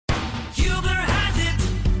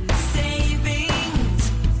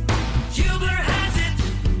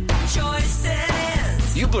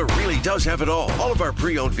does have it all. All of our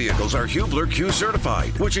pre-owned vehicles are Hubler Q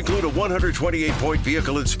certified, which include a 128-point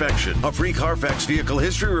vehicle inspection, a free Carfax vehicle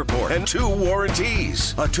history report, and 2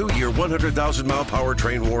 warranties. A 2-year, 100,000-mile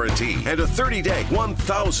powertrain warranty, and a 30-day,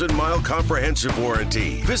 1,000-mile comprehensive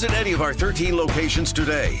warranty. Visit any of our 13 locations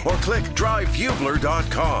today, or click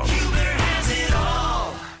drivehubler.com. Hubler has it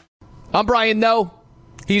all. I'm Brian Noe.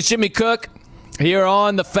 He's Jimmy Cook. Here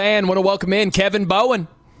on The Fan, want to welcome in Kevin Bowen,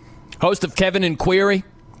 host of Kevin and Query,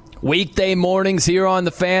 weekday mornings here on The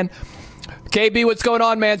Fan. KB, what's going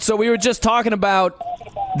on, man? So we were just talking about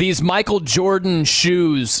these Michael Jordan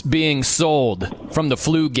shoes being sold from the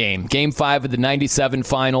flu game, Game 5 of the 97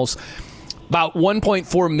 finals, about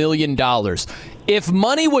 $1.4 million. If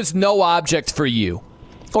money was no object for you,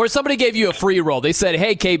 or somebody gave you a free roll, they said,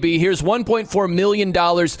 hey, KB, here's $1.4 million.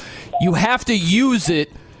 You have to use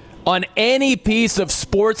it on any piece of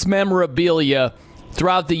sports memorabilia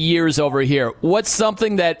throughout the years over here. What's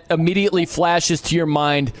something that immediately flashes to your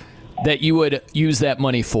mind that you would use that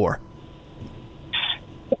money for?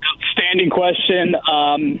 Outstanding question.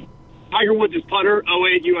 Tiger Woods' putter,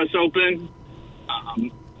 '08 U.S. Open.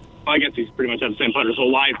 I guess he's pretty much had the same putter his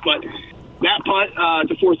whole life, but that putt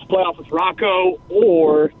to force the playoff with Rocco,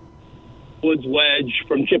 or Woods' wedge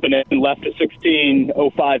from chipping it and left at 16,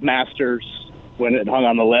 '05 Masters when it hung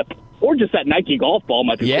on the lip, or just that Nike golf ball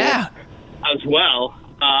might be cool as well.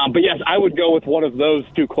 But yes, I would go with one of those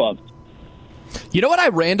 2 clubs. You know what I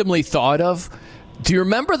randomly thought of? Do you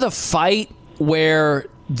remember the fight where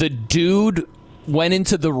the dude went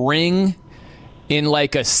into the ring in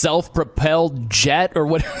like a self-propelled jet or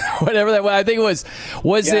whatever that was? I think it was.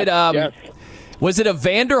 Was it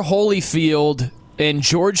Evander Holyfield and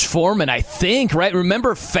George Foreman, I think, right?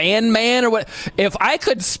 Remember Fan Man or what? If I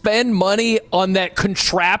could spend money on that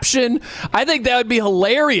contraption, I think that would be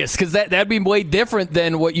hilarious, because that'd be way different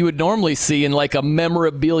than what you would normally see in like a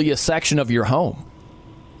memorabilia section of your home.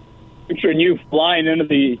 Picturing you flying into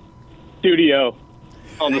the studio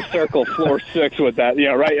on the Circle floor 6 with that. Yeah,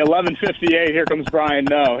 right. 11:58. Here comes Brian.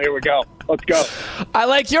 No, here we go. Let's go. I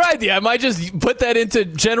like your idea. I might just put that into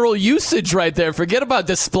general usage right there. Forget about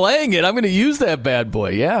displaying it. I'm going to use that bad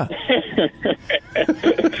boy. Yeah.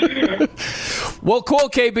 Well, cool,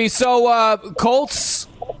 KB. So Colts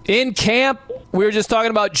in camp. We were just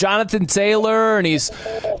talking about Jonathan Taylor, and he's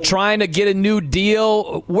trying to get a new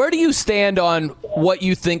deal. Where do you stand on what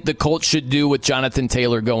you think the Colts should do with Jonathan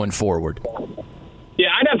Taylor going forward? Yeah,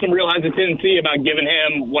 I'd have some real hesitancy about giving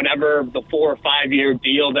him whatever the 4 or 5 year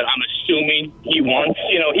deal that I'm assuming he wants.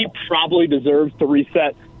 You know, he probably deserves to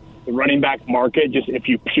reset the running back market, just if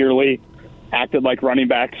you purely acted like running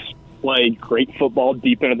backs played great football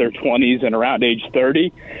deep into their 20s and around age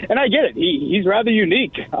 30. And I get it. He's rather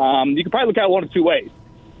unique. You can probably look at it one of 2 ways.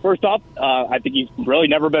 First off, I think he's really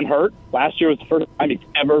never been hurt. Last year was the first time he's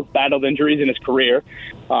ever battled injuries in his career.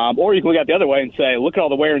 Or you can look at it the other way and say, look at all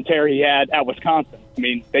the wear and tear he had at Wisconsin. I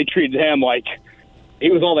mean, they treated him like he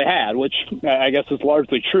was all they had, which I guess is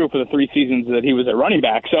largely true for the 3 seasons that he was at running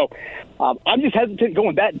back. So I'm just hesitant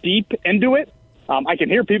going that deep into it. I can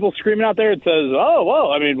hear people screaming out there. It says, oh,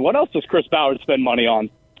 well, I mean, what else does Chris Ballard spend money on?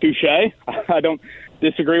 Touche. I don't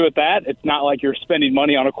disagree with that. It's not like you're spending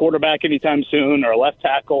money on a quarterback anytime soon, or a left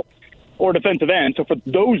tackle, or defensive end. So for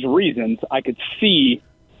those reasons, I could see,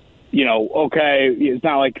 okay, it's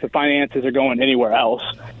not like the finances are going anywhere else.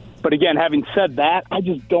 But again, having said that, I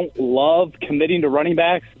just don't love committing to running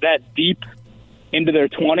backs that deep into their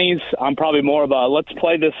 20s. I'm probably more of a let's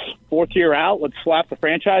play this 4th year out. Let's slap the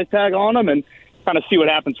franchise tag on them and kind of see what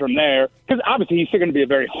happens from there. Because obviously he's still going to be a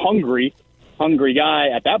very hungry guy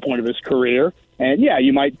at that point of his career. And, yeah,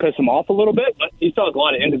 you might piss him off a little bit, but he still has a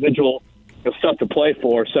lot of individual stuff to play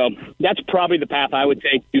for. So that's probably the path I would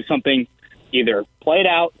take. Do something, either play it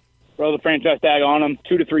out, throw the franchise tag on him,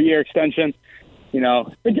 2 to 3 year extension. I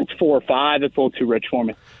think it's 4 or 5. That's a little too rich for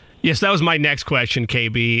me. Yes, that was my next question,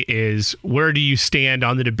 KB, is where do you stand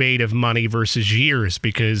on the debate of money versus years?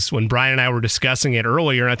 Because when Brian and I were discussing it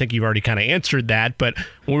earlier, and I think you've already kind of answered that, but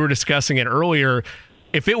when we were discussing it earlier,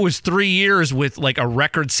 if it was 3 years with like a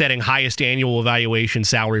record-setting highest annual evaluation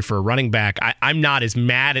salary for a running back, I'm not as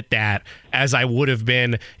mad at that as I would have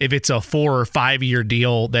been if it's a 4 or 5 year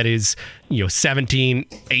deal that is, $17,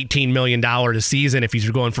 $18 million a season, if he's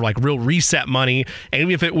going for like real reset money. And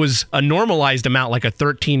even if it was a normalized amount, like a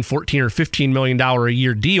 $13, $14, or $15 million a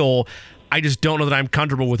year deal, I just don't know that I'm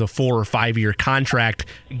comfortable with a 4 or 5 year contract,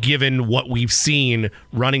 given what we've seen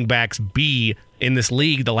running backs be in this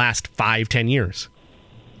league the last 5-10 years.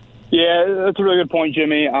 Yeah, that's a really good point,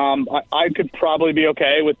 Jimmy. I could probably be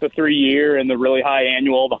okay with the 3 year and the really high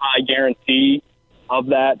annual, the high guarantee. of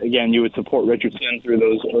that. Again, you would support Richardson through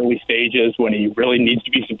those early stages when he really needs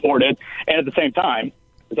to be supported. And at the same time,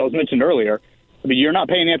 as I was mentioned earlier, I mean, you're not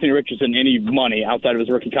paying Anthony Richardson any money outside of his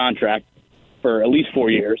rookie contract for at least 4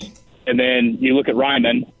 years. And then you look at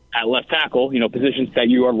Ryman at left tackle, positions that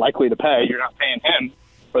you are likely to pay. You're not paying him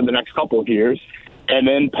for the next couple of years. And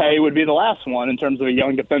then Pay would be the last one in terms of a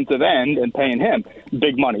young defensive end and paying him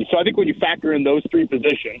big money. So I think when you factor in those three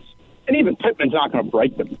positions, and even Pittman's not going to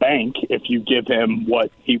break the bank if you give him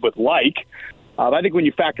what he would like. I think when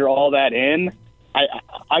you factor all that in,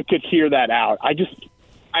 I could hear that out. I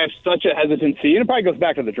have such a hesitancy, and it probably goes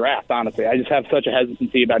back to the draft, honestly. I just have such a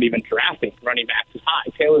hesitancy about even drafting running backs as high.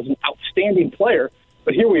 Taylor's an outstanding player,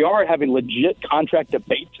 but here we are having legit contract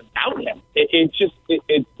debates about him. It's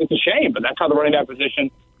a shame, but that's how the running back position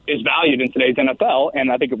is valued in today's NFL,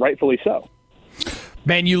 and I think rightfully so.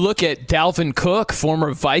 Man, you look at Dalvin Cook,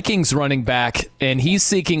 former Vikings running back, and he's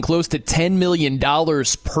seeking close to $10 million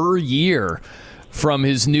per year from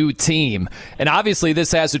his new team. And obviously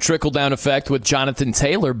this has a trickle-down effect with Jonathan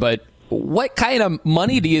Taylor, but what kind of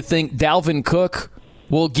money do you think Dalvin Cook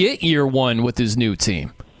will get year one with his new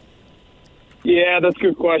team? Yeah, that's a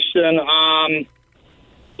good question.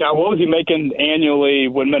 What was he making annually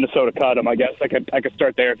when Minnesota cut him? I guess I could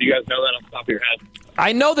start there if you guys know that off the top of your head.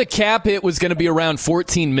 I know the cap hit was going to be around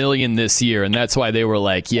 $14 million this year, and that's why they were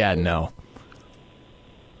like, yeah, no.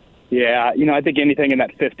 Yeah, I think anything in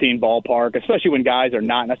that 15 ballpark, especially when guys are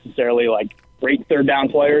not necessarily like great third down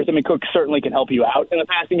players. I mean, Cook certainly can help you out in the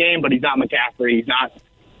passing game, but he's not McCaffrey. He's not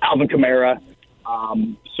Alvin Kamara.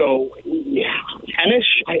 So, yeah,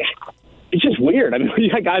 10-ish. It's just weird. I mean, when you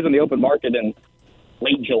got guys on the open market in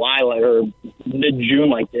late July or mid-June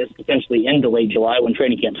like this, potentially into late July when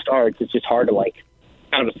training camp starts, it's just hard to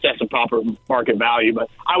kind of assess a proper market value. But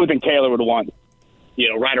I would think Taylor would want,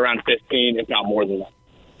 right around 15, if not more than that.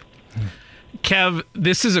 Kev,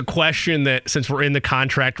 this is a question that, since we're in the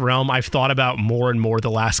contract realm, I've thought about more and more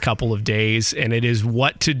the last couple of days, and it is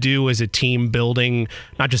what to do as a team building,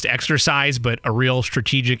 not just exercise, but a real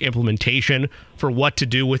strategic implementation for what to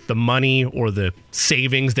do with the money or the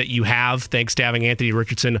savings that you have, thanks to having Anthony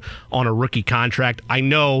Richardson on a rookie contract. I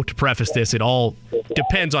know, to preface this, it all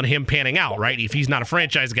depends on him panning out, right? If he's not a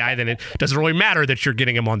franchise guy, then it doesn't really matter that you're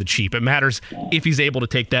getting him on the cheap. It matters if he's able to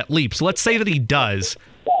take that leap. So let's say that he does.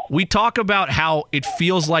 We talk about how it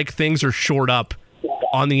feels like things are shored up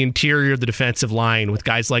on the interior of the defensive line with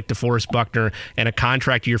guys like DeForest Buckner and a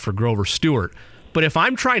contract year for Grover Stewart. But if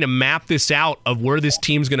I'm trying to map this out of where this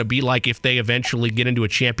team's going to be like if they eventually get into a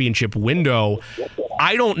championship window,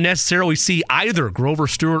 I don't necessarily see either Grover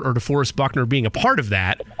Stewart or DeForest Buckner being a part of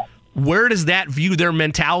that. Where does that view their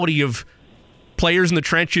mentality of players in the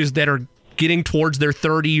trenches that are getting towards their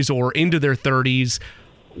 30s or into their 30s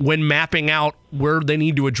when mapping out where they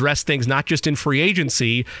need to address things, not just in free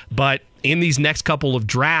agency, but in these next couple of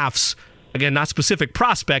drafts? Again, not specific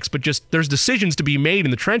prospects, but just there's decisions to be made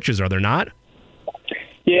in the trenches, are there not?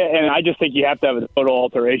 Yeah, and I just think you have to have a total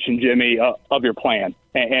alteration, Jimmy, of your plan.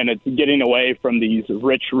 And it's getting away from these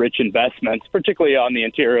rich investments, particularly on the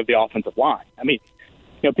interior of the offensive line. I mean,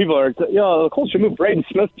 people are, the Colts should move Braden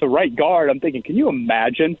Smith to right guard. I'm thinking, can you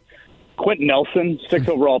imagine Quentin Nelson, 6th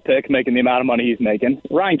overall pick, making the amount of money he's making?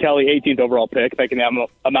 Ryan Kelly, 18th overall pick, making the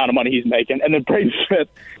amount of money he's making. And then Braden Smith,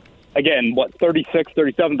 again, 36th,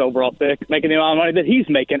 37th overall pick, making the amount of money that he's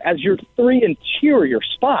making as your three interior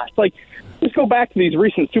spots. Just go back to these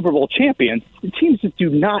recent Super Bowl champions. The teams just do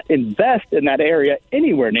not invest in that area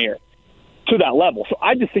anywhere near to that level. So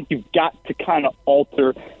I just think you've got to kind of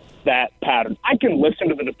alter that pattern. I can listen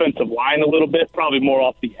to the defensive line a little bit, probably more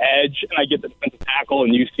off the edge, and I get the defensive tackle,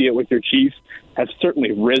 and you see it with your Chiefs, has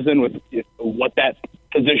certainly risen with what that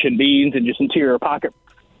position means and just interior pocket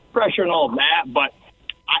pressure and all of that. But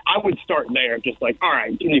I would start there, just all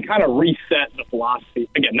right, can you kind of reset the philosophy?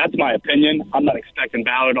 Again, that's my opinion. I'm not expecting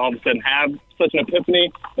Ballard all of a sudden have such an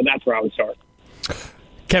epiphany, but that's where I would start.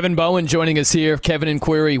 Kevin Bowen joining us here. Kevin and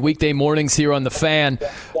Query, weekday mornings here on The Fan.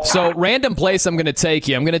 So, random place I'm going to take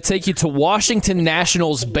you. I'm going to take you to Washington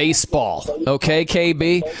Nationals baseball. Okay,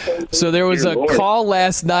 KB? So, there was a call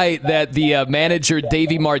last night that the manager,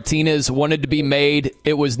 Davey Martinez, wanted to be made.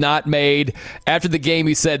 It was not made. After the game,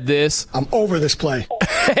 he said this. I'm over this play.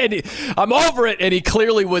 I'm over it, and he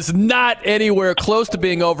clearly was not anywhere close to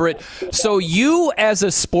being over it. So, you as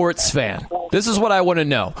a sports fan, this is what I want to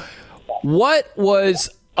know. What was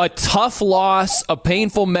a tough loss, a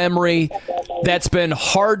painful memory that's been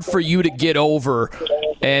hard for you to get over,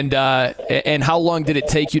 and how long did it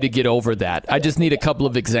take you to get over that? I just need a couple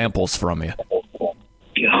of examples from you.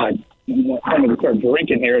 God, I'm going to start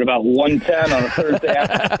drinking here at about 1:10 on a Thursday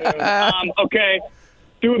afternoon. Okay,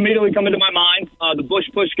 two immediately come into my mind. The Bush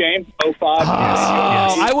Push game, 05.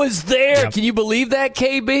 I was there. Yep. Can you believe that,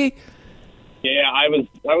 KB? Yeah, I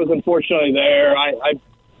was unfortunately there. I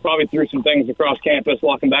probably threw some things across campus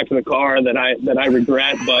walking back to the car that I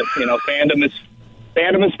regret, but fandom is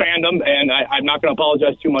fandom, and I'm not going to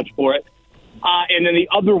apologize too much for it. And then the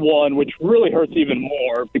other one, which really hurts even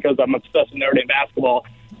more because I'm obsessed with Notre Dame basketball,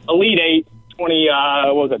 Elite Eight,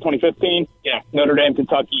 2015? Yeah, Notre Dame,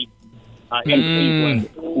 Kentucky, in Cleveland,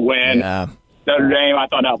 when Notre Dame, I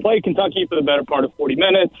thought, outplayed Kentucky for the better part of 40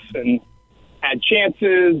 minutes and had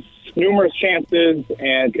chances, numerous chances,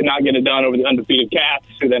 and could not get it done over the undefeated Cats,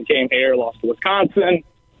 who then came here, lost to Wisconsin.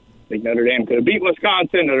 I think Notre Dame could have beat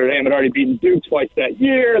Wisconsin. Notre Dame had already beaten Duke twice that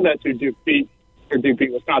year. That's who Duke beat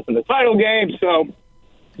Wisconsin in the title game. So,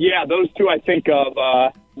 yeah, those two I think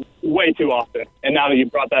of way too often. And now that you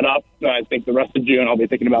brought that up, I think the rest of June I'll be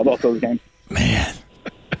thinking about both those games. Man,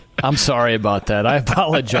 I'm sorry about that. I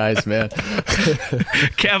apologize, man.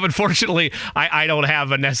 Kev, unfortunately, I don't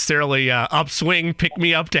have a necessarily upswing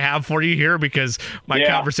pick-me-up to have for you here because my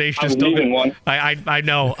conversation is still one. I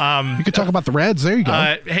know. You could talk about the Reds. There you go.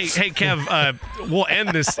 Hey, Kev, we'll end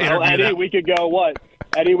this interview. Well, Eddie, we could go what?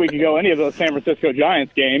 Eddie, we could go any of those San Francisco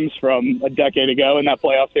Giants games from a decade ago in that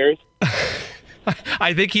playoff series.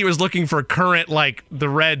 I think he was looking for current, like the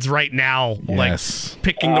Reds right now, yes. like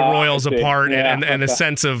picking the Royals apart and a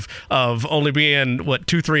sense of only being,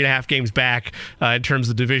 2-3.5 games back in terms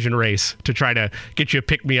of division race to try to get you a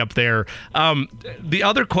pick-me-up there. The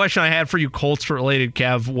other question I had for you, Colts-related,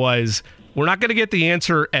 Kev, was we're not going to get the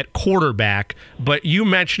answer at quarterback, but you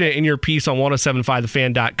mentioned it in your piece on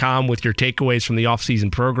 1075thefan.com with your takeaways from the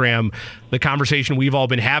offseason program, the conversation we've all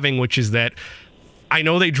been having, which is that I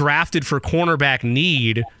know they drafted for cornerback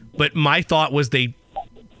need, but my thought was they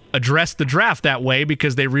addressed the draft that way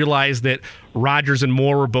because they realized that Rodgers and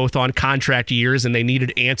Moore were both on contract years and they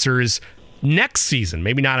needed answers next season,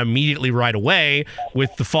 maybe not immediately right away,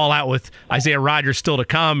 with the fallout with Isaiah Rodgers still to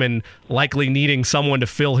come and likely needing someone to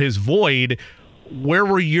fill his void. Where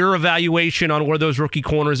were your evaluation on where those rookie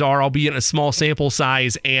corners are, albeit in a small sample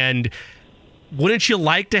size, and wouldn't you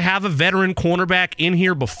like to have a veteran cornerback in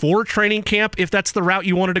here before training camp if that's the route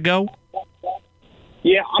you wanted to go?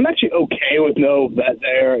 Yeah, I'm actually okay with no vet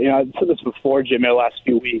there. I've said this before, Jimmy, the last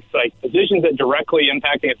few weeks. Like, positions that directly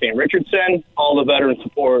impact Anthony Richardson, all the veteran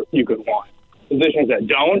support you could want. Positions that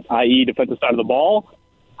don't, i.e. defensive side of the ball,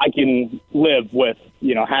 I can live with,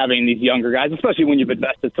 having these younger guys, especially when you've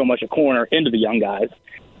invested so much a corner into the young guys.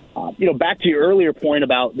 Back to your earlier point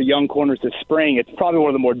about the young corners this spring, it's probably one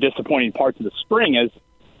of the more disappointing parts of the spring is,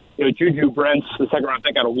 Juju Brents, the second-round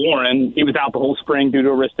pick out of Warren, he was out the whole spring due to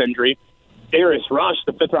a wrist injury. Darius Rush,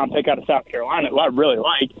 the fifth-round pick out of South Carolina, who I really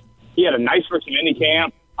like, he had a nice first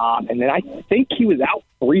minicamp, and then I think he was out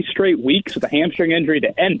 3 straight weeks with a hamstring injury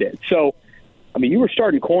to end it. So, you were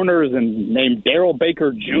starting corners and named Darrell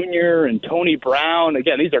Baker Jr. and Tony Brown.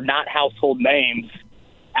 Again, these are not household names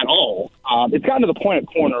at all. It's gotten to the point at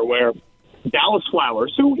corner where Dallas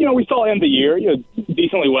Flowers, who, we saw end the year,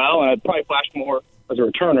 decently well, and probably flashed more as a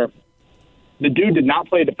returner. The dude did not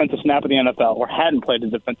play a defensive snap in the NFL or hadn't played a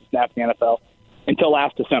defensive snap in the NFL until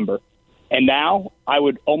last December. And now I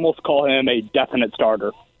would almost call him a definite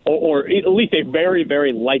starter or at least a very,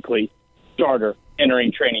 very likely starter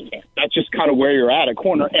entering training camp. That's just kind of where you're at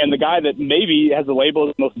corner. And the guy that maybe has the label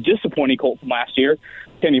as the most disappointing Colt from last year,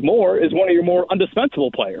 Kenny Moore, is one of your more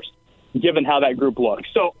indispensable players, given how that group looks.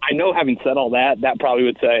 So I know, having said all that, that probably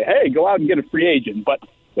would say, hey, go out and get a free agent. But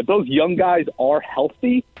if those young guys are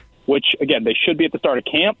healthy, which, again, they should be at the start of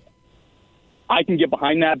camp, I can get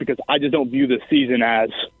behind that because I just don't view this season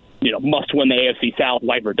as, must win the AFC South,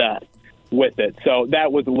 life or death with it. So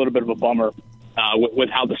that was a little bit of a bummer with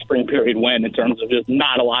how the spring period went in terms of just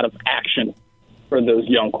not a lot of action for those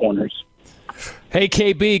young corners. Hey,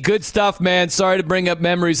 KB, good stuff, man. Sorry to bring up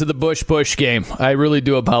memories of the Bush Push game. I really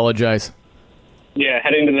do apologize. Yeah,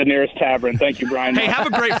 heading to the nearest tavern. Thank you, Brian. Hey, have a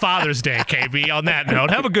great Father's Day, KB. On that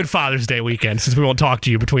note, have a good Father's Day weekend since we won't talk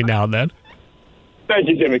to you between now and then. Thank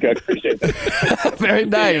you, Jimmy Cook. Appreciate that. Very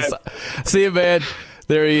nice. See you, man.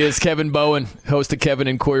 There he is, Kevin Bowen, host of Kevin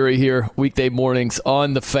and Query here, weekday mornings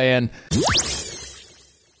on The Fan.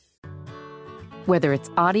 Whether it's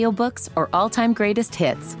audiobooks or all-time greatest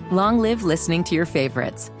hits, long live listening to your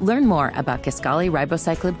favorites. Learn more about Kisqali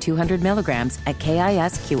Ribociclib 200 milligrams at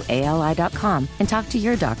KISQALI.com and talk to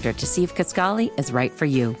your doctor to see if Kisqali is right for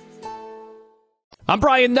you. I'm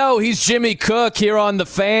Brian Noe. He's Jimmy Cook here on The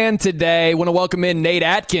Fan today. Want to welcome in Nate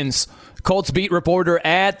Atkins, Colts beat reporter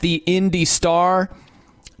at the Indy Star,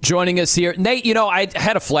 joining us here. Nate, I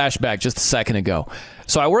had a flashback just a second ago.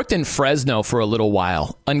 So I worked in Fresno for a little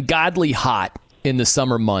while. Ungodly hot in the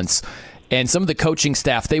summer months. And some of the coaching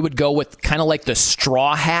staff, they would go with kind of like the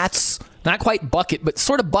straw hats. Not quite bucket, but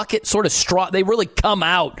sort of straw. They really come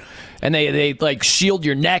out, and they like shield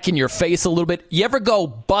your neck and your face a little bit. You ever go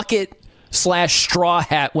bucket/straw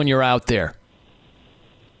hat when you're out there?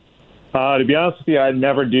 To be honest with you, I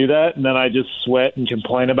never do that, and then I just sweat and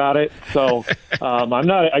complain about it. So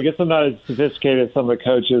I guess I'm not as sophisticated as some of the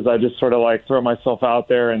coaches. I just sort of like throw myself out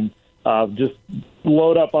there and just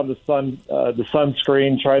load up on the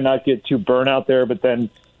sunscreen, try not to get too burnt out there, but then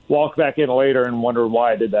walk back in later and wonder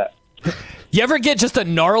why I did that. You ever get just a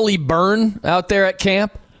gnarly burn out there at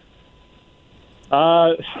camp?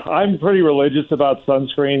 I'm pretty religious about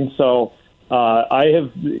sunscreen, so I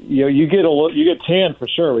have you get tan for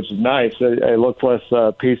sure, which is nice. I look less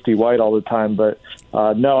pasty white all the time, but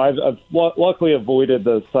no, I've luckily avoided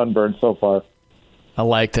the sunburn so far. I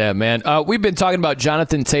like that, man. We've been talking about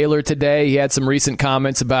Jonathan Taylor today. He had some recent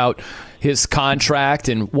comments about his contract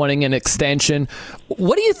and wanting an extension.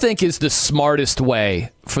 What do you think is the smartest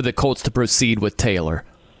way for the Colts to proceed with Taylor?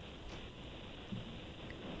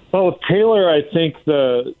 Well, with Taylor, I think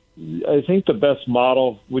the best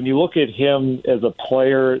model, when you look at him as a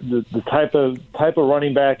player, the type of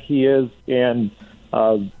running back he is, and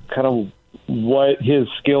kind of what his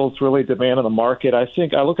skills really demand in the market. I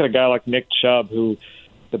think I look at a guy like Nick Chubb, who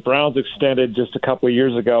the Browns extended just a couple of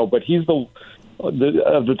years ago, but he's of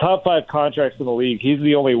the top 5 contracts in the league, he's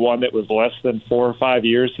the only one that was less than 4 or 5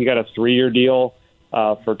 years. He got a 3-year deal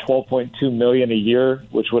for $12.2 million a year,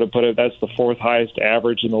 which would have that's the 4th highest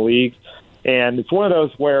average in the league. And it's one of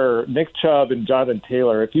those where Nick Chubb and Jonathan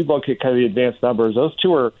Taylor, if you look at kind of the advanced numbers, those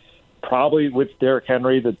two are probably, with Derrick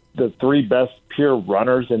Henry, the 3 best pure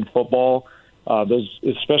runners in football. Those,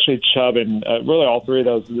 especially Chubb, and really all 3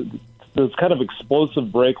 of those kind of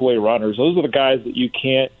explosive breakaway runners. Those are the guys that you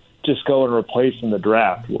can't just go and replace in the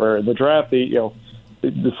draft. Where in the draft, the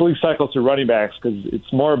league cycles through running backs, because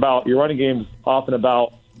it's more about your running game's often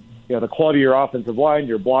about the quality of your offensive line,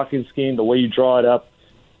 your blocking scheme, the way you draw it up.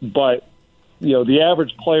 But the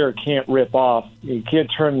average player can't rip off. You can't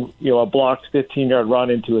turn a blocked 15-yard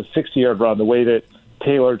run into a 60-yard run the way that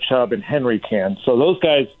Taylor, Chubb, and Henry can. So those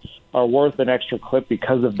guys are worth an extra clip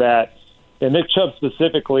because of that. And Nick Chubb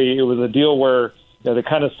specifically, it was a deal where they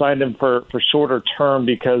kind of signed him for shorter term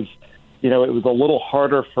because it was a little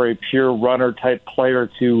harder for a pure runner type player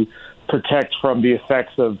to protect from the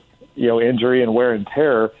effects of injury and wear and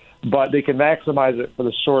tear. But they can maximize it for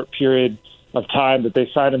the short period of time that they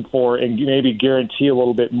signed him for, and maybe guarantee a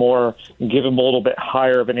little bit more and give him a little bit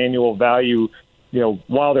higher of an annual value,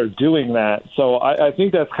 while they're doing that. So I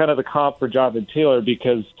think that's kind of the comp for Jonathan Taylor,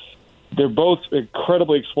 because they're both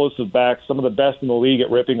incredibly explosive backs, some of the best in the league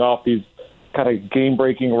at ripping off these kind of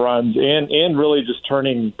game-breaking runs and really just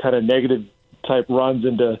turning kind of negative-type runs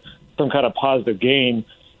into some kind of positive gain.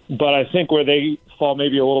 But I think where they fall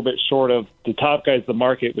maybe a little bit short of the top guys in the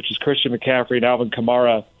market, which is Christian McCaffrey and Alvin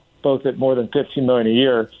Kamara, both at more than $15 million a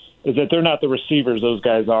year, is that they're not the receivers those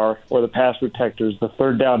guys are, or the pass protectors, the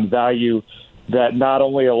third down value that not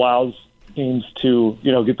only allows teams to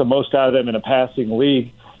get the most out of them in a passing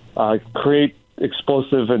league, create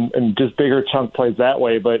explosive and just bigger chunk plays that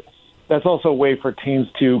way, but that's also a way for teams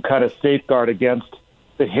to kind of safeguard against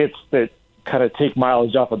the hits that kind of take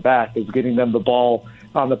mileage off a back, is getting them the ball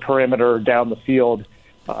on the perimeter or down the field.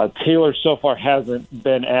 Taylor so far hasn't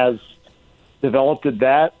been as developed at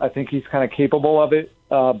that. I think he's kind of capable of it,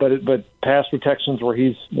 but pass protections where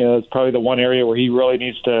he's, it's probably the one area where he really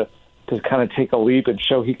needs to kind of take a leap and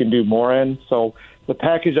show he can do more in. So the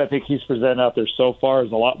package I think he's presented out there so far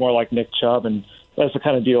is a lot more like Nick Chubb, and that's the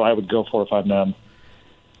kind of deal I would go for if I'm them.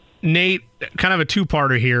 Nate, kind of a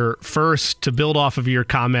two-parter here. First, to build off of your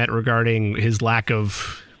comment regarding his lack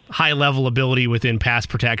of high-level ability within pass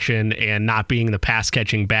protection and not being the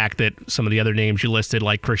pass-catching back that some of the other names you listed,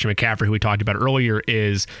 like Christian McCaffrey, who we talked about earlier,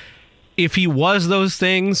 is if he was those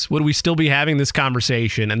things, would we still be having this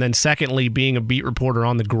conversation? And then secondly, being a beat reporter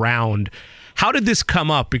on the ground, how did this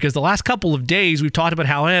come up? Because the last couple of days, we've talked about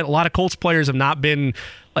how a lot of Colts players have not been,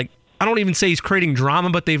 I don't even say he's creating drama,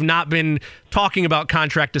 but they've not been talking about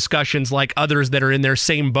contract discussions like others that are in their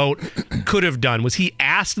same boat could have done. Was he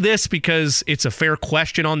asked this because it's a fair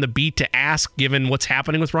question on the beat to ask, given what's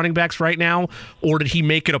happening with running backs right now? Or did he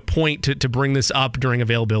make it a point to bring this up during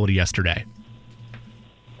availability yesterday?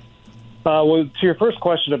 Well, to your first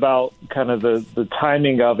question about kind of the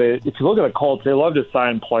timing of it, if you look at the Colts, they love to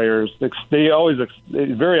sign players. They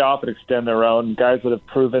very often extend their own guys that have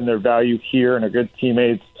proven their value here and are good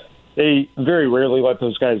teammates. They very rarely let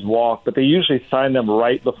those guys walk, but they usually sign them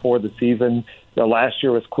right before the season. last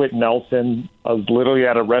year was Quentin Nelson. I was literally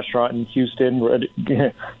at a restaurant in Houston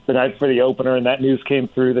the night for the opener, and that news came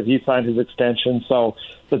through that he signed his extension. So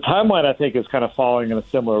the timeline, I think, is kind of following in a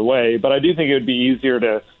similar way. But I do think it would be easier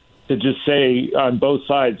to just say on both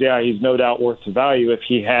sides, yeah, he's no doubt worth the value if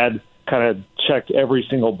he had kind of checked every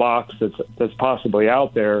single box that's possibly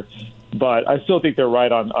out there. But I still think they're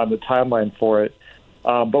right on the timeline for it.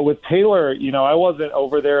 But with Taylor, I wasn't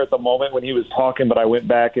over there at the moment when he was talking, but I went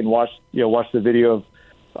back and watched the video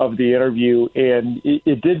of the interview, and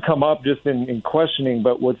it did come up just in questioning.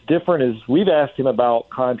 But what's different is we've asked him about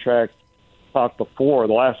contract talk before.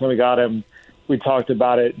 The last time we got him, we talked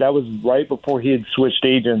about it. That was right before he had switched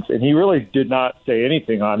agents, and he really did not say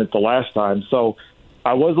anything on it the last time. So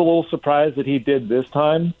I was a little surprised that he did this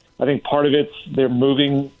time. I think part of it's they're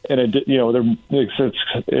moving they're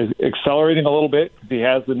accelerating a little bit. He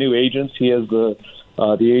has the new agents. He has the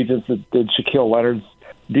agents that did Shaquille Leonard's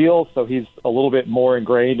deal, so he's a little bit more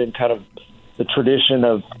ingrained in kind of the tradition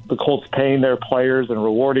of the Colts paying their players and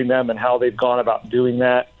rewarding them and how they've gone about doing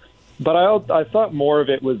that. But I thought more of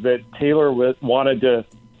it was that Taylor wanted to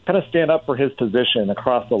kind of stand up for his position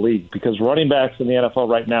across the league, because running backs in the NFL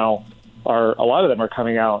right now a lot of them are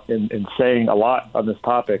coming out and saying a lot on this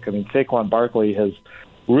topic. I mean, Saquon Barkley has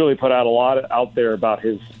really put out a lot out there about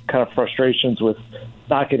his kind of frustrations with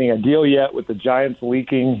not getting a deal yet, with the Giants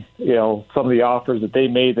leaking, some of the offers that they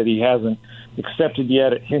made that he hasn't accepted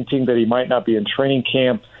yet, hinting that he might not be in training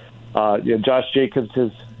camp. Josh Jacobs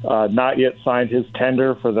has not yet signed his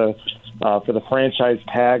tender for the franchise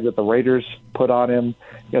tag that the Raiders put on him.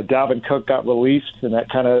 Dalvin Cook got released, and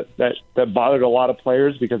that bothered a lot of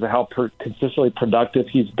players because of how consistently productive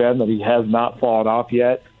he's been, that he has not fallen off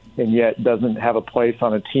yet, and yet doesn't have a place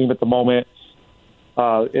on a team at the moment.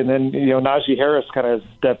 And then, Najee Harris kind of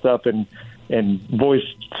stepped up and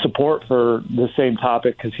voiced support for the same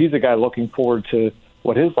topic, because he's a guy looking forward to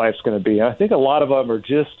what his life's going to be. And I think a lot of them are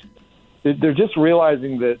they're just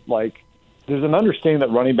realizing that, there's an understanding that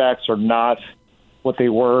running backs are not what they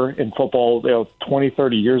were in football 20,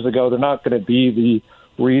 30 years ago. They're not going to be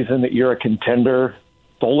the reason that you're a contender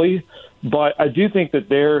solely. But I do think that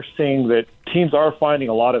they're seeing that teams are finding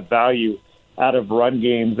a lot of value out of run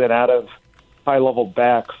games and out of high-level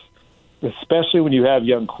backs, especially when you have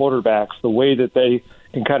young quarterbacks, the way that they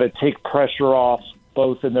can kind of take pressure off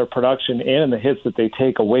both in their production and in the hits that they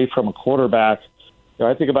take away from a quarterback.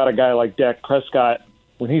 I think about a guy like Dak Prescott.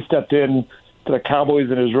 When he stepped in to the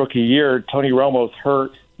Cowboys in his rookie year, Tony Romo's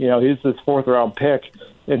hurt. He's this fourth-round pick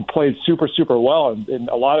and played super, super well, and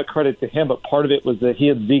a lot of credit to him. But part of it was that he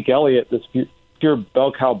had Zeke Elliott, this pure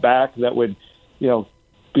bell cow back that would,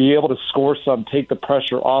 be able to score some, take the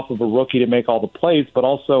pressure off of a rookie to make all the plays, but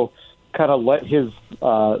also kind of let his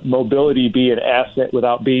mobility be an asset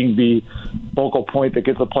without being the focal point that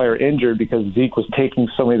gets a player injured, because Zeke was taking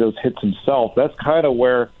so many of those hits himself. That's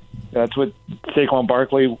what Saquon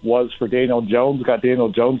Barkley was for Daniel Jones, got Daniel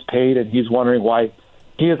Jones paid, and he's wondering why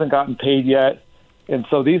he hasn't gotten paid yet. And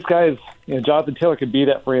so these guys, Jonathan Taylor could be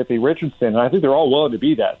that for Anthony Richardson, and I think they're all willing to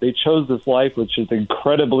be that. They chose this life, which is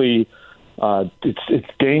incredibly it's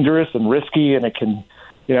dangerous and risky, and it can,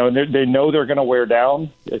 and they know they're going to wear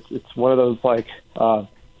down. It's one of those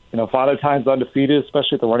Father Time's undefeated,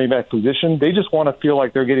 especially at the running back position. They just want to feel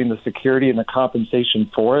like they're getting the security and the compensation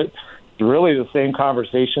for it. It's really the same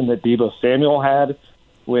conversation that Deebo Samuel had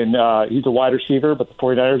when he's a wide receiver, but the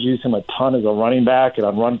 49ers use him a ton as a running back and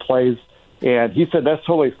on run plays. And he said, that's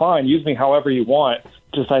totally fine. Use me however you want.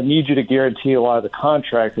 Just I need you to guarantee a lot of the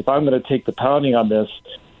contract if I'm going to take the pounding on this.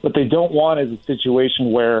 What they don't want is a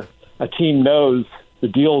situation where a team knows the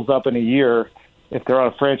deal's up in a year if they're on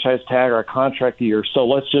a franchise tag or a contract year. So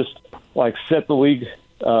let's just set the league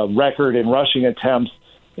record in rushing attempts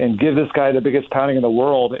and give this guy the biggest pounding in the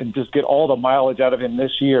world and just get all the mileage out of him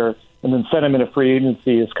this year and then send him into free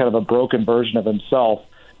agency as kind of a broken version of himself.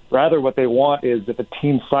 Rather, what they want is if a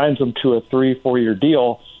team signs him to a 3-4 year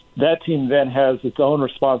deal, that team then has its own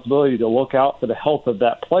responsibility to look out for the health of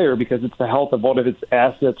that player, because it's the health of one of its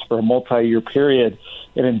assets for a multi-year period.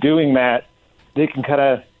 And in doing that, they can kind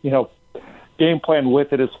of, game plan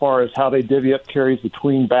with it as far as how they divvy up carries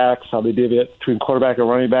between backs, how they divvy up between quarterback and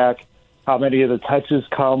running back, how many of the touches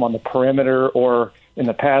come on the perimeter or in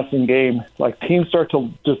the passing game. Teams start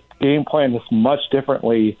to just game plan this much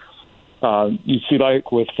differently. You see,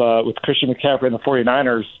 with Christian McCaffrey and the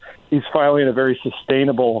 49ers, he's finally in a very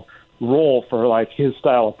sustainable role for his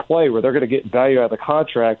style of play, where they're going to get value out of the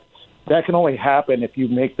contract. That can only happen if you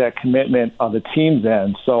make that commitment on the team's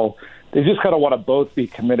end. So they just kind of want to both be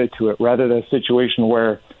committed to it, rather than a situation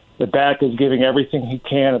where the back is giving everything he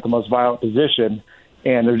can at the most violent position,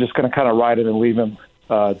 and they're just going to kind of ride it and leave him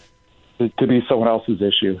to be someone else's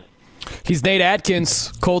issue. He's Nate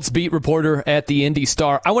Atkins, Colts beat reporter at the Indy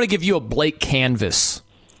Star. I want to give you a blank canvas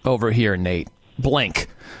over here, Nate. Blank.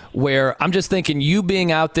 Where I'm just thinking you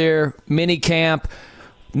being out there, mini camp,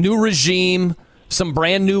 new regime, some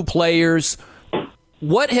brand new players.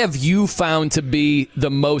 What have you found to be the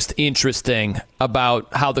most interesting about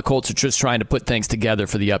how the Colts are just trying to put things together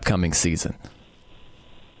for the upcoming season?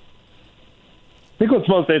 I think what's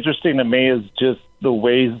most interesting to me is just the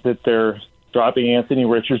ways that they're dropping Anthony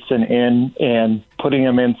Richardson in and putting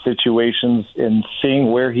him in situations and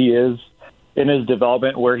seeing where he is in his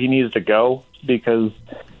development, where he needs to go, because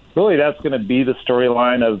really that's going to be the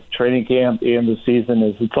storyline of training camp and the season.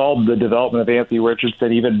 Is it's all the development of Anthony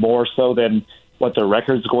Richardson, even more so than what their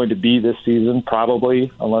record's going to be this season,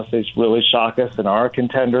 probably, unless they really shock us and are a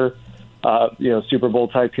contender, Super Bowl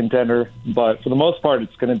type contender. But for the most part,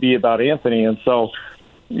 it's going to be about Anthony. And so,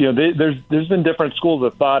 there's been different schools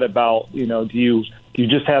of thought about, do you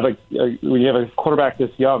just have when you have a quarterback this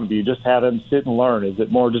young, do you just have him sit and learn? Is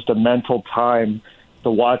it more just a mental time to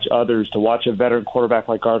watch others, to watch a veteran quarterback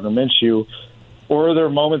like Gardner Minshew? Or are there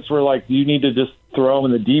moments where, do you need to just throw him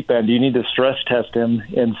in the deep end? Do you need to stress test him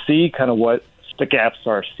and see kind of what the gaps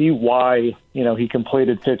are, see why, he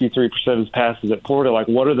completed 53% of his passes at Florida?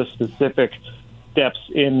 What are the specific steps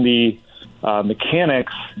in the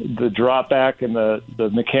mechanics, the drop back and the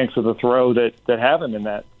mechanics of the throw that have him in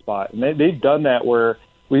that spot? And they've done that where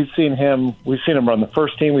we've seen him run the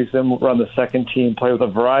first team, we've seen him run the second team, play with a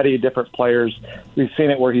variety of different players. We've seen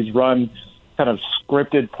it where he's run kind of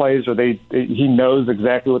scripted plays where he knows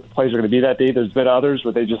exactly what the plays are going to be that day. There's been others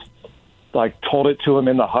where they just told it to him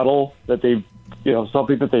in the huddle that they've,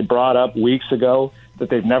 something that they brought up weeks ago that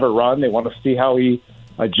they've never run. They want to see how he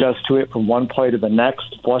adjusts to it from one play to the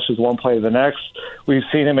next, flushes one play to the next. We've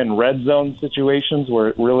seen him in red zone situations where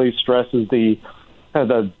it really stresses the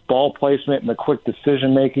ball placement and the quick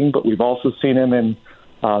decision making. But we've also seen him in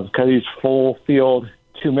kind of these full field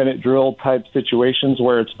 2-minute drill type situations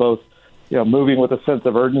where it's both moving with a sense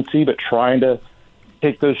of urgency, but trying to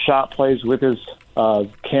take those shot plays with his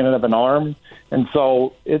cannon of an arm. And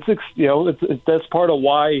so it's that's part of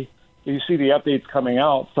why you see the updates coming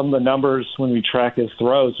out. Some of the numbers when we track his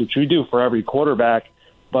throws, which we do for every quarterback,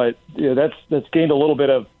 but that's gained a little bit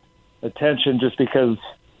of attention just because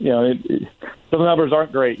some of the numbers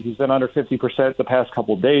aren't great. He's been under 50% the past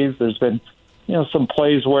couple of days. There's been some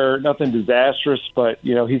plays where nothing disastrous, but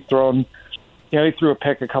he's thrown. He threw a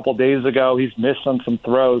pick a couple of days ago. He's missed on some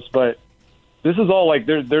throws, but this is all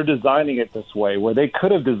they're designing it this way, where they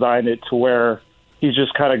could have designed it to where he's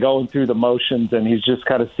just kind of going through the motions and he's just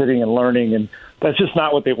kind of sitting and learning, and that's just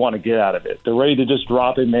not what they want to get out of it. They're ready to just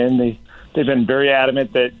drop him in. They've been very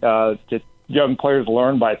adamant that young players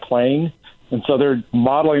learn by playing, and so they're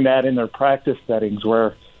modeling that in their practice settings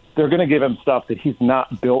where they're going to give him stuff that he's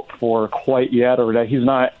not built for quite yet, or that he's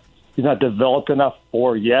not developed enough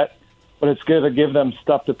for yet, but it's going to give them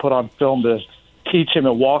stuff to put on film to teach him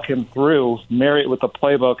and walk him through, marry it with the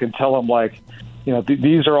playbook and tell him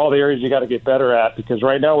these are all the areas you got to get better at, because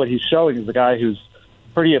right now what he's showing is a guy who's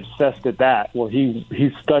pretty obsessed at that, where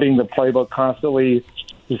he's studying the playbook constantly.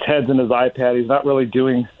 His head's in his iPad. He's not really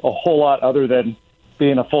doing a whole lot other than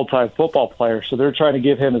being a full-time football player. So they're trying to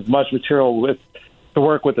give him as much material to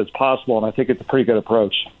work with as possible, and I think it's a pretty good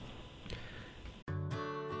approach.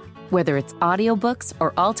 Whether it's audiobooks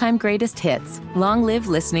or all-time greatest hits, long live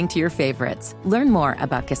listening to your favorites. Learn more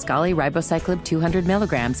about Kisqali Ribociclib 200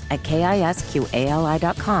 milligrams at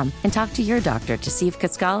KISQALI.com and talk to your doctor to see if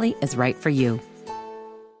Kisqali is right for you.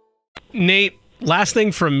 Nate, last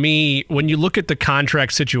thing from me, when you look at the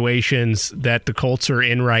contract situations that the Colts are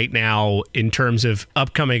in right now in terms of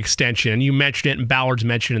upcoming extension, you mentioned it and Ballard's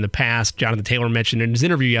mentioned in the past, Jonathan Taylor mentioned in his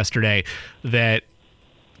interview yesterday, that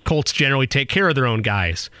Colts generally take care of their own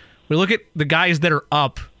guys. We look at the guys that are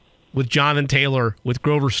up with Jonathan Taylor, with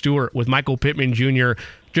Grover Stewart, with Michael Pittman Jr.,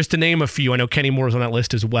 just to name a few. I know Kenny Moore's on that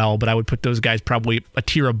list as well, but I would put those guys probably a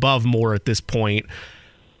tier above Moore at this point.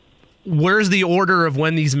 Where's the order of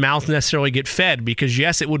when these mouths necessarily get fed? Because,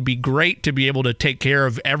 yes, it would be great to be able to take care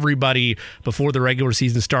of everybody before the regular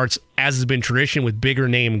season starts, as has been tradition with bigger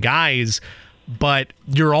name guys, but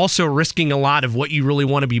you're also risking a lot of what you really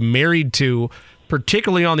want to be married to,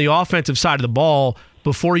 particularly on the offensive side of the ball,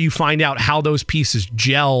 before you find out how those pieces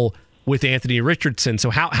gel with Anthony Richardson. So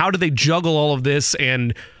how do they juggle all of this,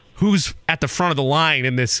 and who's at the front of the line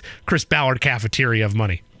in this Chris Ballard cafeteria of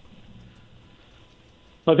money?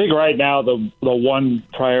 I think right now the one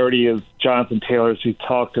priority is Jonathan Taylor, as we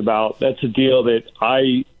talked about. That's a deal that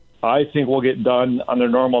I think will get done on their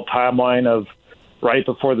normal timeline of right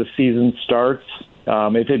before the season starts.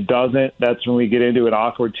 If it doesn't, that's when we get into an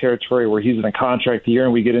awkward territory where he's in a contract year,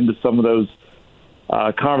 and we get into some of those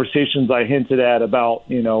conversations I hinted at about,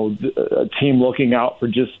 a team looking out for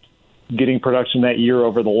just getting production that year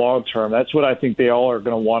over the long term. That's what I think they all are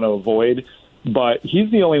going to want to avoid. But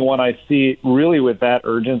he's the only one I see really with that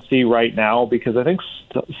urgency right now, because I think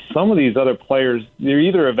some of these other players, they're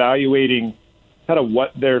either evaluating kind of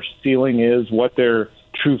what their ceiling is, what their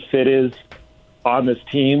true fit is on this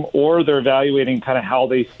team, or they're evaluating kind of how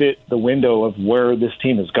they fit the window of where this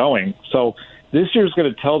team is going. So this year's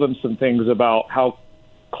going to tell them some things about how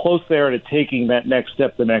close they are to taking that next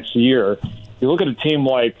step the next year. You look at a team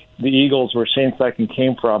like the Eagles, where Shane Steichen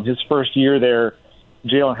came from. His first year there,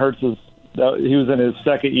 Jalen Hurts he was in his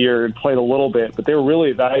second year and played a little bit, but they were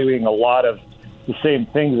really evaluating a lot of the same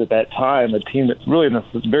things at that time. A team that's really in a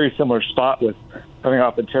very similar spot with coming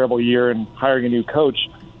off a terrible year and hiring a new coach.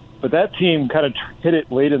 But that team kind of hit it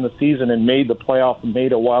late in the season and made the playoff and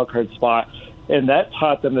made a wild card spot. And that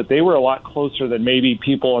taught them that they were a lot closer than maybe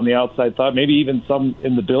people on the outside thought, maybe even some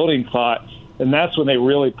in the building thought. And that's when they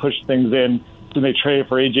really pushed things in. When they traded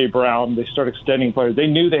for A.J. Brown, they start extending players. They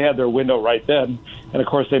knew they had their window right then, and of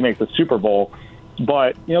course they make the Super Bowl.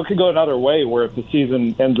 But it could go another way, where if the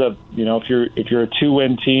season ends up, if you're a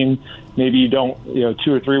 2-win team, maybe you don't, 2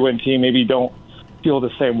 or 3-win team, maybe you don't feel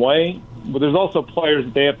the same way. But there's also players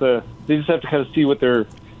that they just have to kind of see what their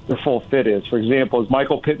full fit is. For example, is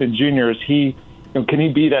Michael Pittman Jr. Can he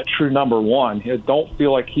be that true number one? I don't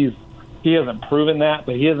feel like he hasn't proven that,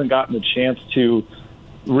 but he hasn't gotten the chance to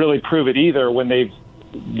really prove it either when they've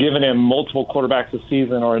given him multiple quarterbacks a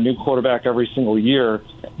season or a new quarterback every single year.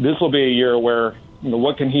 This will be a year where,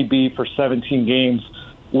 what can he be for 17 games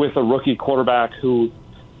with a rookie quarterback who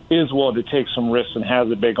is willing to take some risks and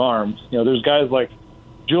has a big arm. There's guys like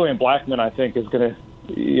Julian Blackmon, I think, is going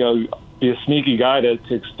to, be a sneaky guy to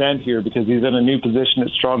extend here, because he's in a new position at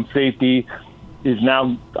strong safety. He's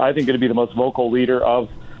now, I think, going to be the most vocal leader of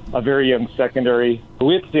a very young secondary. But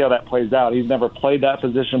we have to see how that plays out. He's never played that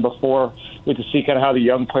position before. We have to see kind of how the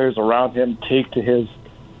young players around him take to his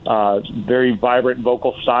very vibrant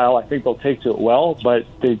vocal style. I think they'll take to it well, but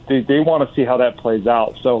they want to see how that plays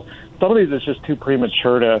out. So some of these is just too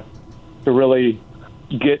premature to really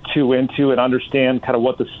get too into and understand kind of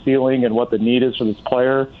what the ceiling and what the need is for this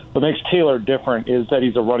player. What makes Taylor different is that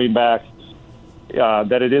he's a running back,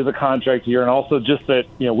 that it is a contract year, and also just that,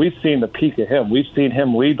 we've seen the peak of him. We've seen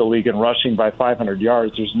him lead the league in rushing by 500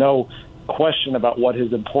 yards. There's no question about what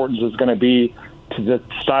his importance is going to be to the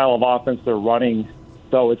style of offense they're running.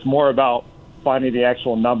 So it's more about finding the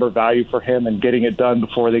actual number value for him and getting it done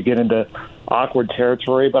before they get into awkward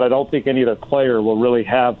territory. But I don't think any other player will really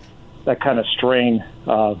have that kind of strain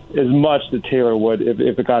as much that Taylor would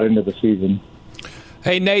if it got into the season.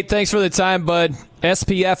 Hey, Nate, thanks for the time, bud.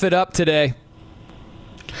 SPF it up today.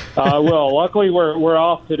 Well, luckily we're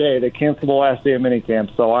off today. They canceled the last day of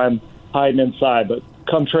minicamp, so I'm hiding inside. But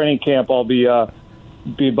come training camp, I'll be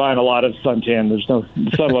buying a lot of suntan. There's no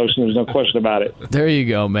sun lotion. There's no question about it. There you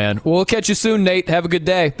go, man. We'll catch you soon, Nate. Have a good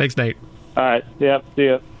day. Thanks, Nate. All right. Yep. See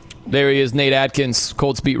ya. There he is, Nate Atkins,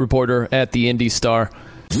 Colts beat reporter at the Indy Star.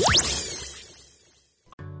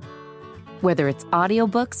 Whether it's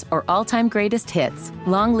audiobooks or all-time greatest hits,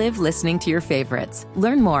 long live listening to your favorites.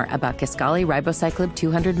 Learn more about Kisqali Ribociclib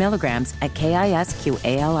 200 milligrams at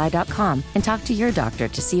KISQALI.com and talk to your doctor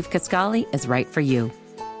to see if Kisqali is right for you.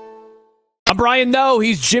 I'm Brian Noe.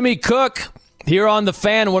 He's Jimmy Cook here on The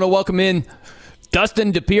Fan. I want to welcome in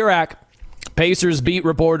Dustin Dopirak, Pacers beat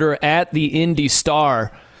reporter at the Indy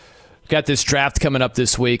Star. Got this draft coming up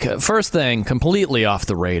this week. First thing, completely off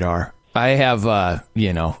the radar. I have,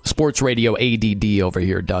 sports radio ADD over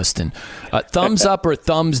here, Dustin. Thumbs up or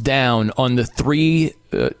thumbs down on the Three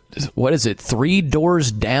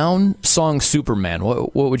Doors Down song Superman.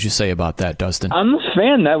 What would you say about that, Dustin? I'm a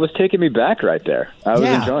fan. That was taking me back right there. I was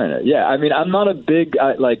enjoying it. Yeah, I mean, I'm not a big,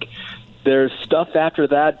 there's stuff after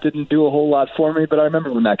that didn't do a whole lot for me, but I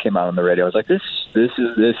remember when that came out on the radio, I was like, this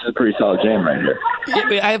is a pretty solid jam right here.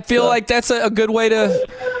 I feel like that's a good way to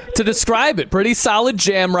describe it. Pretty solid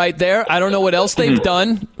jam right there. I don't know what else they've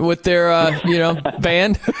done with their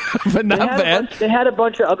band, but not bad. They had a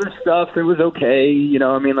bunch of other stuff. It was okay.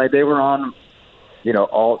 They were on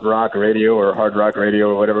alt rock radio or hard rock radio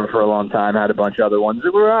or whatever for a long time. Had a bunch of other ones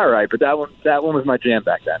that were all right, but that one was my jam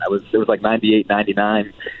back then. It was like 98,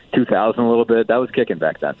 99. 2000 a little bit. That was kicking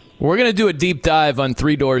back then. We're going to do a deep dive on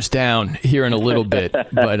Three Doors Down here in a little bit,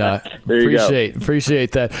 but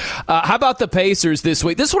appreciate that. How about the Pacers this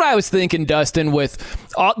week? This is what I was thinking, Dustin,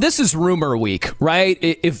 this is rumor week, right?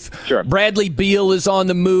 If Bradley Beal is on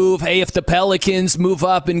the move, hey, if the Pelicans move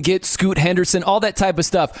up and get Scoot Henderson, all that type of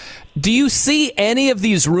stuff. Do you see any of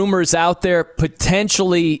these rumors out there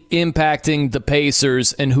potentially impacting the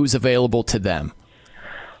Pacers and who's available to them?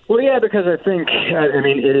 Well, yeah, because I think,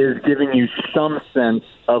 it is giving you some sense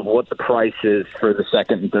of what the price is for the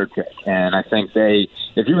second and third pick. And I think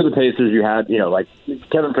if you were the Pacers, you had, like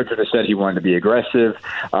Kevin Pritchard has said, he wanted to be aggressive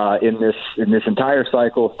in this entire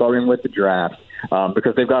cycle, starting with the draft,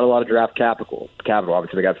 because they've got a lot of draft capital.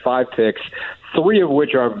 Obviously, they got 5 picks, 3 of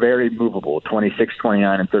which are very movable, 26,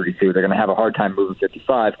 29, and 32. They're going to have a hard time moving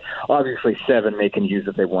 55. Obviously, 7 they can use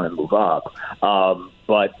if they want to move up.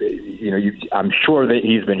 But, I'm sure that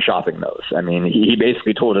he's been shopping those. I mean, he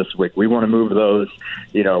basically told us, we want to move those.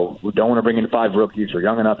 We don't want to bring in 5 rookies. We're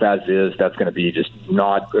young enough as is. That's going to be just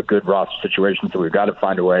not a good roster situation. So we've got to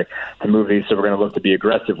find a way to move these. So we're going to look to be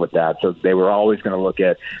aggressive with that. So they were always going to look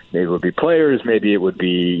at, maybe it would be players, maybe it would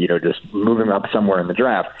be, just moving up somewhere in the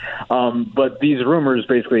draft. But these rumors,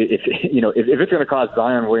 basically, if it's going to cause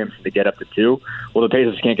Zion Williamson to get up to 2, well, the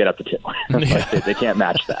Pacers can't get up to 2. They can't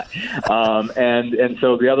match that. And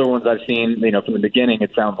so the other ones I've seen, from the beginning,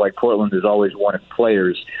 it sounds like Portland has always wanted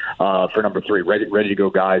players for number 3, ready to go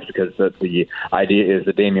guys, because the idea is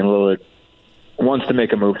that Damian Lillard wants to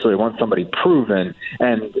make a move, so he wants somebody proven.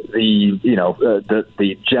 And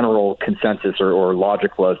the general consensus or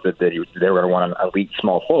logic was that they were going to want an elite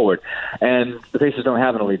small forward, and the Pacers don't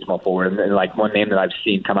have an elite small forward. And like one name that I've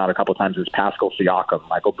seen come out a couple times is Pascal Siakam.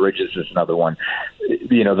 Michael Bridges is another one.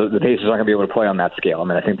 The Pacers aren't going to be able to play on that scale. I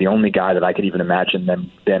mean, I think the only guy that I could even imagine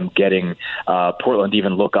them getting Portland to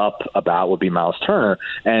even look up about would be Miles Turner,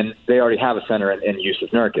 and they already have a center in Jusuf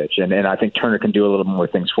Nurkic, and I think Turner can do a little more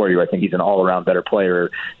things for you. I think he's an all-around better player.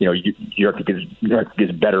 Nurkic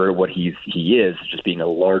is better at what he is, just being a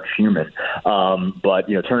large human. But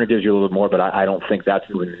Turner gives you a little more, but I don't think that's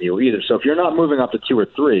moving the needle either. So if you're not moving up to 2 or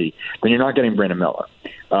 3, then you're not getting Brandon Miller.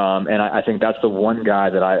 And I think that's the one guy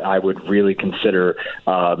that I would really consider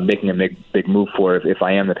making a big move for if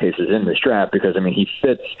I am the Pacers in this draft, because he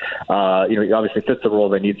fits. He obviously fits the role.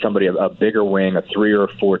 They need somebody a bigger wing, a 3 or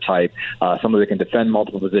a 4 type, somebody that can defend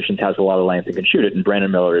multiple positions, has a lot of length, and can shoot it. And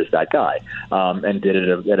Brandon Miller is that guy, and did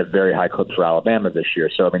it at a very high clip for Alabama this year.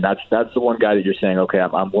 So that's the one guy that you're saying, okay,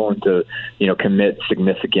 I'm willing to commit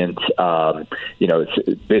significant,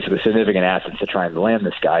 basically significant assets to try and land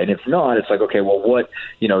this guy. And if not, it's like, okay, well, what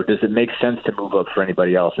does it make sense to move up for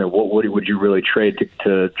anybody else? And what would you really trade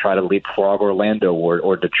to try to leapfrog Orlando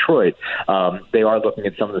or Detroit? They are looking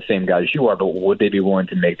at some of the same guys you are, but would they be willing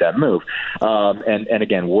to make that move? And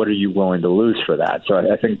again, what are you willing to lose for that? So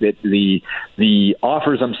I think that the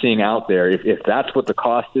offers I'm seeing out there, if that's what the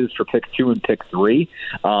cost is for pick 2 and pick 3,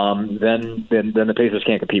 then the Pacers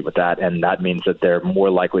can't compete with that, and that means that they're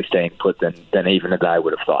more likely staying put than even a guy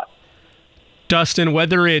would have thought. Dustin,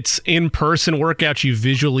 whether it's in-person workouts you've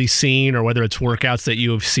visually seen or whether it's workouts that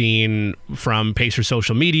you have seen from Pacers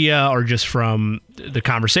social media or just from the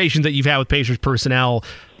conversations that you've had with Pacers personnel,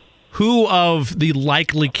 who of the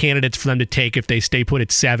likely candidates for them to take if they stay put at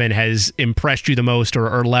 7 has impressed you the most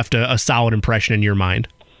or left a solid impression in your mind?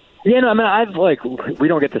 We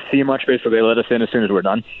don't get to see much. Basically, they let us in as soon as we're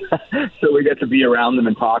done, so we get to be around them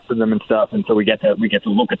and talk to them and stuff. And so we get to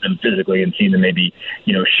look at them physically and see them maybe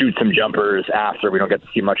shoot some jumpers after. We don't get to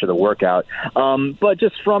see much of the workout, but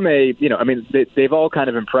just from they've all kind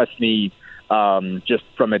of impressed me. Just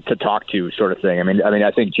from it to talk to sort of thing.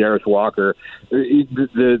 I think Jarris Walker.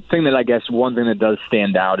 The thing that I guess one thing that does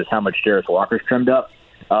stand out is how much Jarris Walker's trimmed up.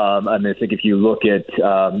 I think if you look at,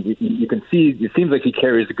 you can see it seems like he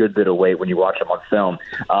carries a good bit of weight when you watch him on film,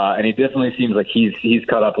 and he definitely seems like he's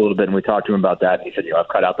cut up a little bit. And we talked to him about that, and he said, I've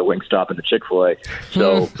cut out the Wingstop and the Chick-fil-A,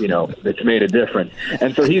 so it's made a difference.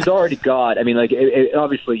 And so he's already got.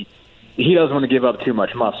 Obviously. He doesn't want to give up too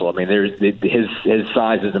much muscle. His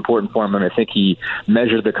size is important for him. I think he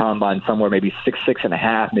measured the combine somewhere maybe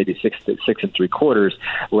 6'6.5", maybe 6 3/4.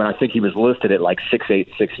 When I think he was listed at 6'8",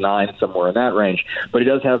 6'9", somewhere in that range. But he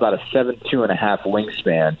does have about a 7'2.5"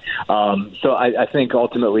 wingspan. So I think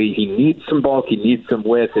ultimately he needs some bulk. He needs some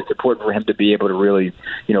width. It's important for him to be able to really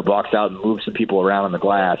box out and move some people around on the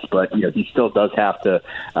glass. But he still does have to.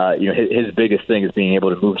 His biggest thing is being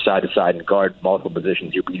able to move side to side and guard multiple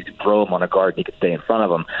positions. You can throw him on a guard, he could stay in front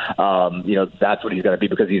of him. That's what he's got to be,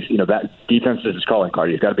 because he's, that defense is his calling card.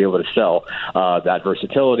 He's got to be able to sell that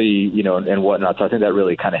versatility, and whatnot. So I think that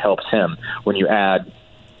really kind of helps him when you add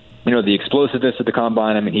the explosiveness of the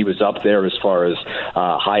combine. I mean, he was up there as far as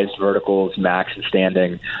highest verticals, max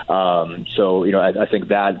standing. I think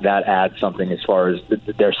that adds something as far as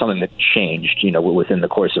there's something that changed, within the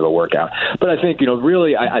course of a workout. But I think,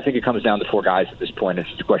 really, I think it comes down to 4 guys at this point. It's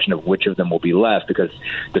just a question of which of them will be left, because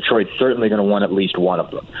Detroit's certainly going to want at least one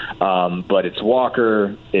of them. But it's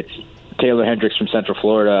Walker, it's Taylor Hendricks from Central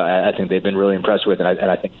Florida. I think they've been really impressed with, and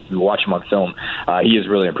I think if you watch him on film, he is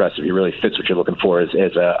really impressive. He really fits what you're looking for as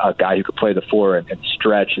a guy who could play the 4 and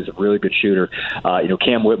stretch. He's a really good shooter.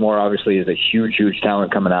 Cam Whitmore obviously is a huge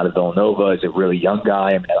talent coming out of Villanova. He's a really young guy.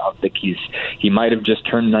 I mean, I don't think he might have just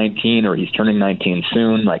turned 19, or he's turning 19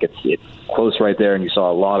 soon. Like it's close right there, and you saw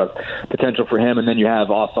a lot of potential for him. And then you have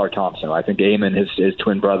Oscar Thompson. I think Eamon, his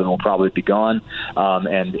twin brother, will probably be gone,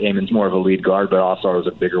 and Eamon's more of a lead guard, but Oscar was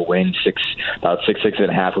a bigger wing, about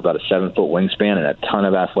 6'6.5", with about a 7-foot wingspan and a ton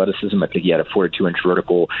of athleticism. I think he had a 42-inch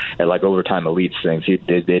vertical at overtime elites things.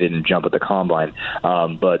 They didn't jump at the combine,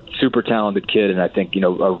 but super talented kid, and I think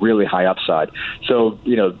a really high upside. So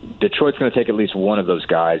Detroit's going to take at least one of those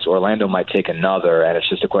guys. Orlando might take another, and it's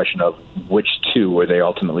just a question of which 2 are they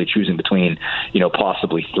ultimately choosing between.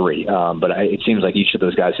 Possibly 3. But it seems like each of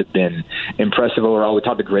those guys have been impressive overall. We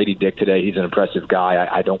talked to Grady Dick today. He's an impressive guy.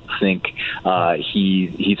 I don't think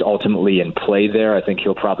he's ultimately in play there. I think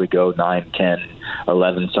he'll probably go 9, 10,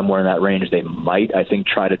 11, somewhere in that range. They might, I think,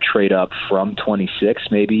 try to trade up from 26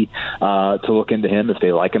 maybe to look into him if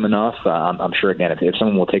they like him enough. I'm sure, again, if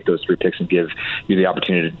someone will take those 3 picks and give you the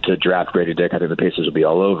opportunity to draft Grady Dick, I think the Pacers will be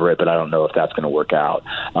all over it, but I don't know if that's going to work out.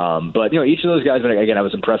 But each of those guys, again, I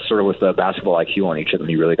was impressed sort of with the basketball IQ on each of them.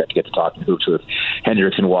 You really got to get to talking hoops with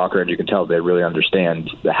Hendricks and Walker, and you can tell they really understand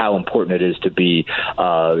how important it is to be,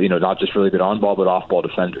 not just really good on-ball, but off-ball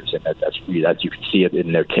defenders. And that's you can see it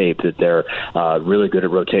in their tape that they're really good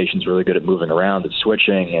at rotations, really good at moving around and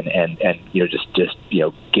switching, and just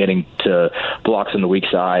getting to blocks on the weak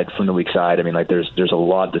side, from the weak side. I mean, there's a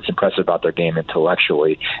lot that's impressive about their game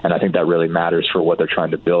intellectually, and I think that really matters for what they're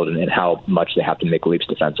trying to build and how much they have to make leaps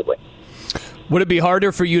defensively. Would it be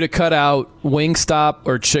harder for you to cut out Wingstop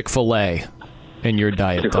or Chick-fil-A in your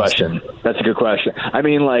diet? Good question. That's a good question. I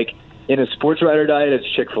mean, in a sports writer diet, it's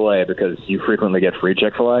Chick-fil-A because you frequently get free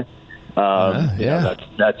Chick-fil-A.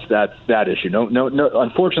 That's that issue. No.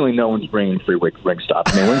 Unfortunately, no one's bringing free Wingstop.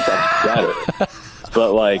 I mean, Wingstop's better.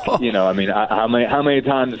 But how many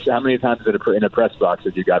times in a press box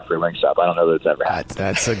have you got free Wingstop? I don't know that it's ever happened.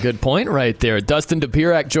 That's a good point right there. Dustin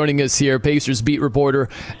DePierac joining us here, Pacers beat reporter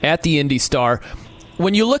at the Indy Star.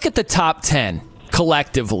 When you look at the top 10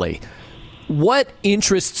 collectively, what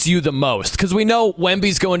interests you the most? Because we know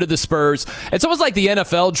Wemby's going to the Spurs. It's almost like the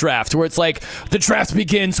NFL draft, where it's like the draft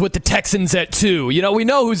begins with the Texans at 2. We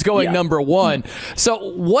know who's going number 1.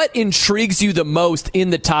 So what intrigues you the most in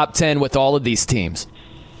the top 10 with all of these teams?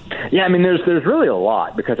 Yeah, I mean, there's really a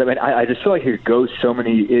lot, because I just feel like it could go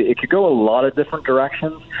it could go a lot of different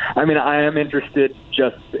directions. I mean, I am interested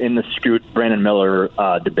just in the Scoot Brandon Miller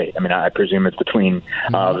debate. I mean, I presume it's between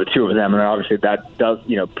the 2 of them, and obviously that does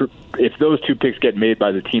if those 2 picks get made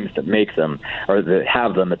by the teams that make them or that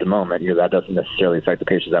have them at the moment, that doesn't necessarily affect the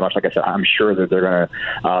Pacers that much. Like I said, I'm sure that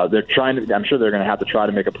I'm sure they're going to have to try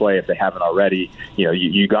to make a play if they haven't already.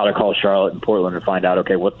 You got to call Charlotte and Portland and find out,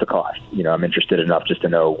 okay, what's the cost? I'm interested enough just to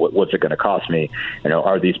know what's it going to cost me.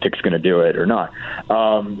 Are these picks going to do it or not?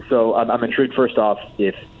 So I'm intrigued. First off,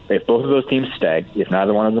 if both of those teams stay, if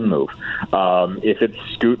neither one of them move, if it's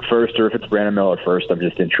Scoot first or if it's Brandon Miller first, I'm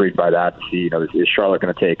just intrigued by that to see, is Charlotte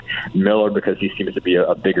going to take Miller because he seems to be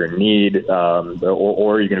a bigger need,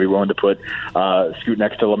 or are you going to be willing to put Scoot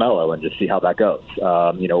next to LaMelo and just see how that goes?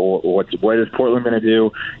 What is Portland going to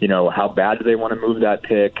do? How bad do they want to move that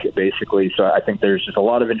pick, basically? So I think there's just a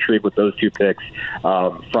lot of intrigue with those 2 picks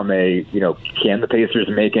from can the Pacers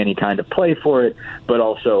make any kind of play for it, but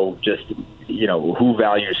also just who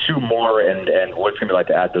values who more and what's going to be like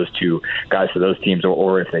to add those 2 guys to those teams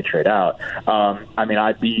or if they trade out.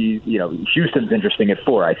 I'd be, Houston's interesting at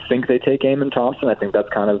 4. I think they take Eamon Thompson. I think that's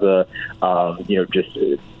kind of the,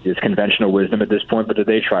 it's conventional wisdom at this point, but did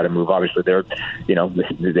they try to move? Obviously, they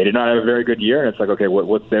did not have a very good year, and it's like, okay,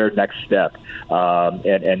 what's their next step?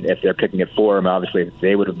 And if they're picking at 4, obviously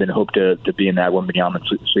they would have been hoped to be in that Wembanyama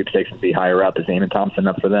sweepstakes and be higher up. Is Eamon Thompson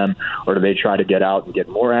up for them, or do they try to get out and get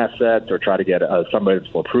more assets, or try to get somebody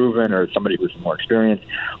that's more proven or somebody who's more experienced?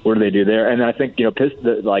 What do they do there? And I think a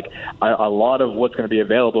lot of what's going to be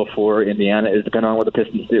available for Indiana is depending on what the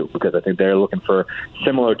Pistons do, because I think they're looking for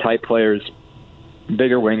similar type players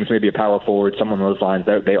bigger wings, maybe a power forward, someone on those lines.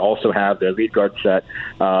 They also have their lead guard set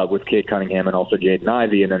with Cade Cunningham and also Jaden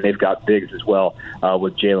Ivey, and then they've got bigs as well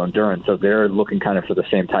with Jalen Duren. So they're looking kind of for the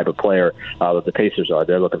same type of player that the Pacers are.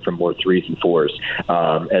 They're looking for more 3s and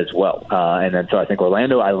 4s as well. And then so I think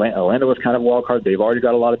Orlando was kind of a wild card. They've already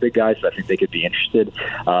got a lot of big guys, so I think they could be interested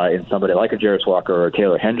in somebody like a Jarris Walker or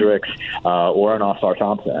Taylor Hendricks or an Oscar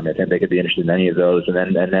Thompson. I mean, I think they could be interested in any of those.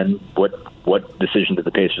 And then what decision do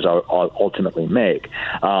the Pacers ultimately make?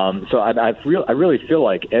 So I really feel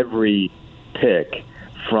like every pick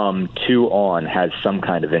from 2 on has some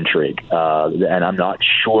kind of intrigue, and I'm not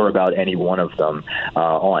sure about any one of them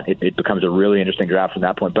on. It becomes a really interesting draft from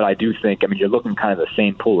that point. But I do think, I mean, you're looking kind of the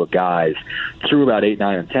same pool of guys through about 8,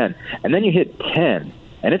 9, and 10, and then you hit 10.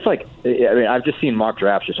 And it's like, I mean, I've just seen mock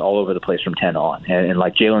drafts just all over the place from 10 on. And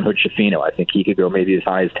like Jalen Hood-Schifino, I think he could go maybe as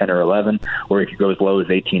high as 10 or 11, or he could go as low as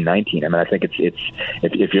 18, 19. I mean, I think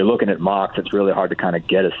if you're looking at mocks, it's really hard to kind of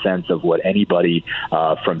get a sense of what anybody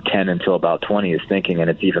from 10 until about 20 is thinking, and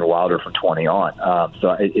it's even wilder from 20 on.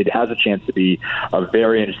 So it has a chance to be a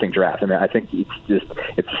very interesting draft. I mean, I think it's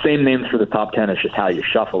the same names for the top 10. It's just how you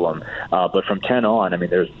shuffle them. But from 10 on, I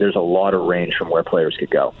mean, there's a lot of range from where players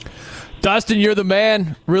could go. Dustin, you're the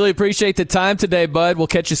man. Really appreciate the time today, bud. We'll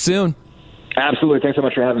catch you soon. Absolutely. Thanks so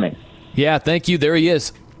much for having me. Yeah, thank you. There he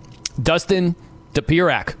is. Dustin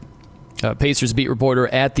Dopirak, Pacers beat reporter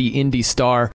at the Indy Star.